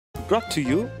Brought to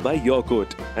you by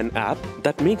YourQuote, an app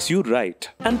that makes you write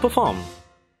and perform.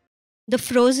 The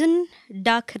frozen,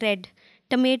 dark red,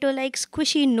 tomato-like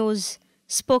squishy nose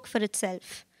spoke for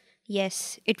itself.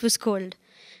 Yes, it was cold.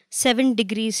 7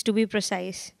 degrees to be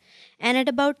precise. And at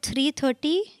about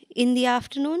 3:30 in the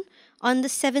afternoon on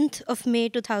the 7th of May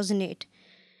 2008.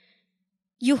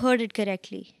 You heard it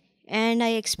correctly, and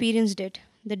I experienced it,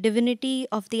 the divinity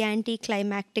of the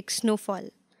anticlimactic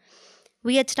snowfall.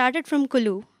 We had started from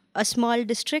Kulu, a small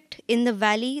district in the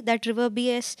valley that River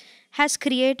BS has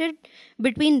created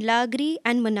between Lagri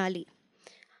and Manali,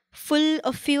 full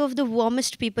of few of the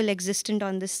warmest people existent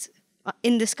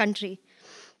in this country.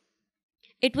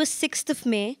 It was 6th of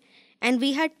May, and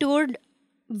we had toured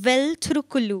well through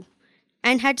Kulu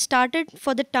and had started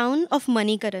for the town of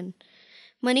Manikaran.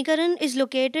 Manikaran is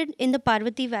located in the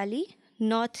Parvati Valley,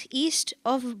 northeast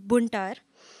of Buntar,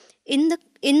 in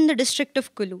the district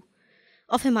of Kulu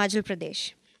of Himachal Pradesh.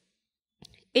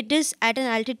 It is at an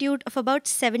altitude of about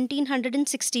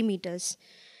 1760 meters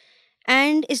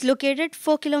and is located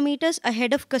 4 kilometers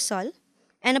ahead of Kasol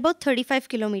and about 35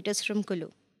 kilometers from Kulu.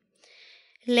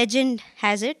 Legend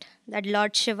has it that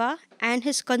Lord Shiva and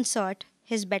his consort,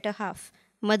 his better half,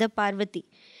 Mother Parvati,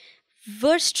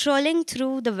 were strolling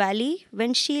through the valley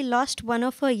when she lost one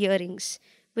of her earrings,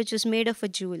 which was made of a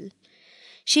jewel.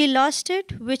 She lost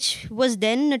it, which was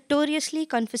then notoriously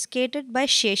confiscated by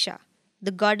Shesha,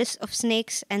 the goddess of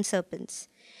snakes and serpents.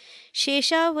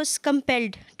 Shesha was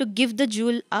compelled to give the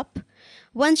jewel up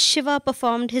once Shiva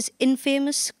performed his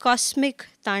infamous cosmic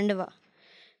Tandava.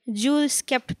 Jewels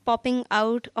kept popping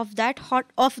out of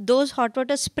those hot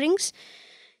water springs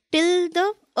till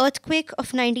the earthquake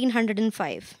of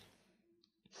 1905.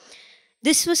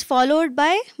 This was followed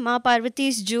by Ma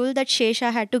Parvati's jewel that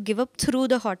Shesha had to give up through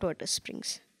the hot water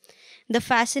springs. The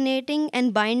fascinating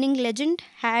and binding legend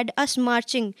had us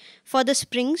marching for the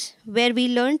springs, where we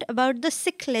learnt about the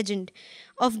Sikh legend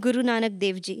of Guru Nanak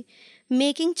Dev Ji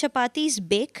making chapatis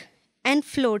bake and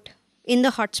float in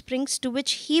the hot springs, to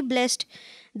which he blessed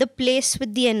the place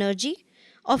with the energy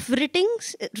of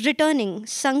returning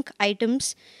sunk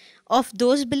items of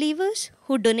those believers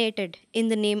who donated in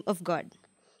the name of God.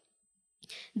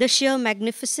 The sheer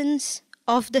magnificence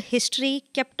of the history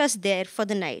kept us there for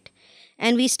the night,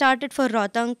 and we started for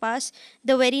Rohtang Pass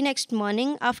the very next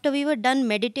morning after we were done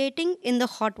meditating in the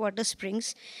hot water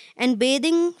springs and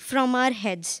bathing from our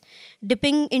heads,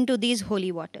 dipping into these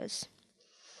holy waters.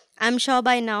 I'm sure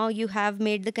by now you have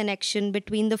made the connection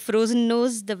between the frozen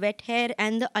nose, the wet hair,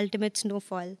 and the ultimate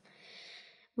snowfall.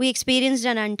 We experienced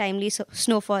an untimely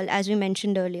snowfall, as we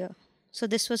mentioned earlier. So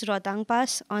this was Rohtang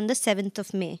Pass on the 7th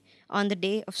of May, on the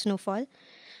day of snowfall.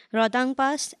 Rohtang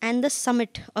Pass and the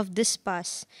summit of this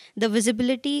pass, the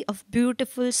visibility of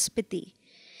beautiful Spiti,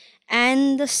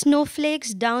 and the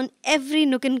snowflakes down every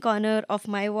nook and corner of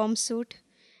my warm suit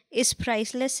is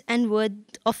priceless and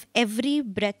worth of every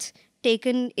breath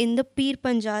taken in the Pir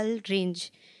Panjal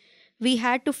range. We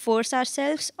had to force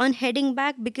ourselves on heading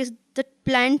back because the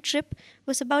planned trip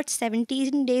was about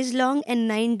 17 days long and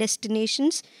 9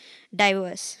 destinations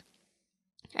diverse.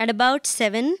 At about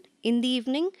 7 in the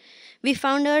evening, we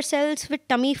found ourselves with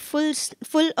tummy full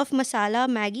of masala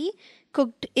Maggi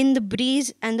cooked in the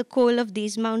breeze and the coal of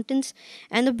these mountains,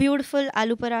 and the beautiful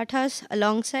aloo parathas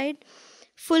alongside,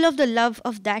 full of the love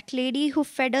of that lady who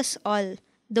fed us all,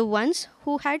 the ones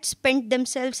who had spent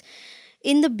themselves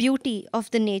in the beauty of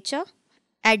the nature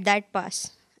at that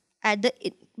pass.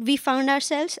 We found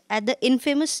ourselves at the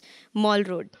infamous Mall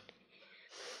Road.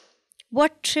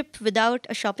 What trip without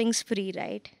a shopping spree,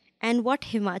 right? And what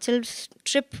Himachal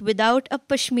trip without a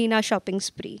Pashmina shopping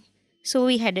spree? So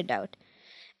we headed out.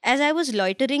 As I was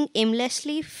loitering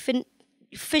aimlessly,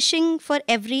 fishing for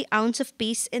every ounce of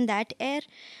peace in that air,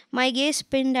 my gaze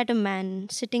pinned at a man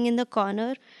sitting in the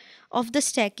corner of the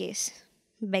staircase,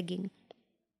 begging.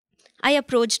 I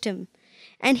approached him,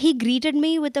 and he greeted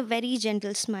me with a very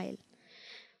gentle smile,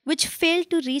 which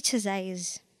failed to reach his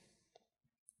eyes.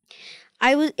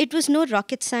 It was no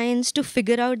rocket science to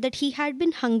figure out that he had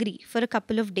been hungry for a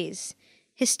couple of days.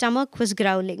 His stomach was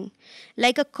growling,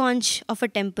 like a conch of a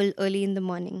temple early in the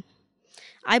morning.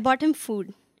 I bought him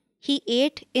food. He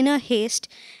ate in a haste,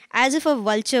 as if a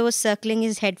vulture was circling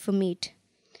his head for meat.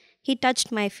 He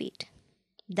touched my feet.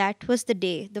 That was the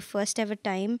day, the first ever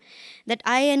time, that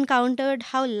I encountered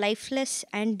how lifeless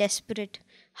and desperate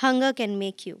hunger can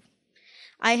make you.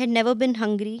 I had never been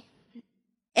hungry,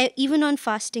 even on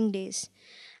fasting days.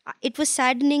 It was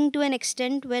saddening to an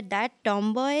extent where that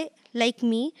tomboy, like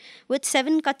me, with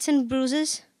 7 cuts and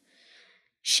bruises,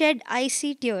 shed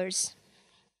icy tears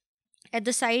at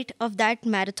the sight of that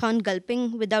marathon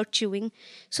gulping without chewing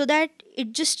so that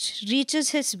it just reaches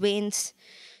his veins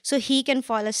so he can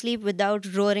fall asleep without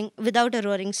a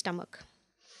roaring stomach.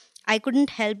 I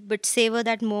couldn't help but savor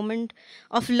that moment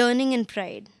of learning and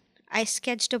pride. I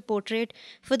sketched a portrait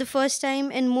for the first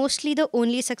time and mostly the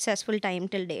only successful time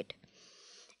till date.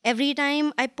 Every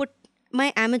time I put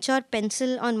my amateur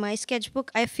pencil on my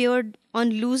sketchbook, I feared on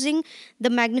losing the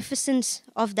magnificence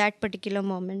of that particular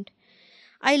moment.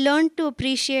 I learned to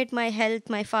appreciate my health,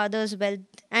 my father's wealth,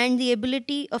 and the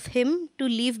ability of him to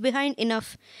leave behind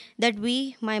enough that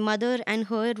we, my mother and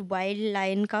her wild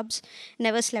lion cubs,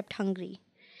 never slept hungry.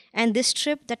 And this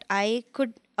trip that I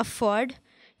could afford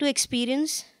to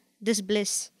experience this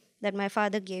bliss that my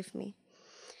father gave me.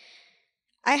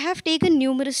 I have taken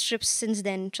numerous trips since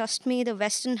then. Trust me, the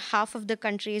western half of the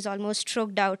country is almost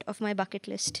stroked out of my bucket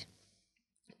list.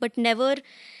 But never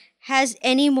has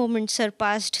any moment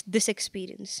surpassed this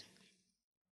experience.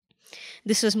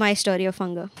 This was my story of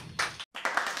hunger.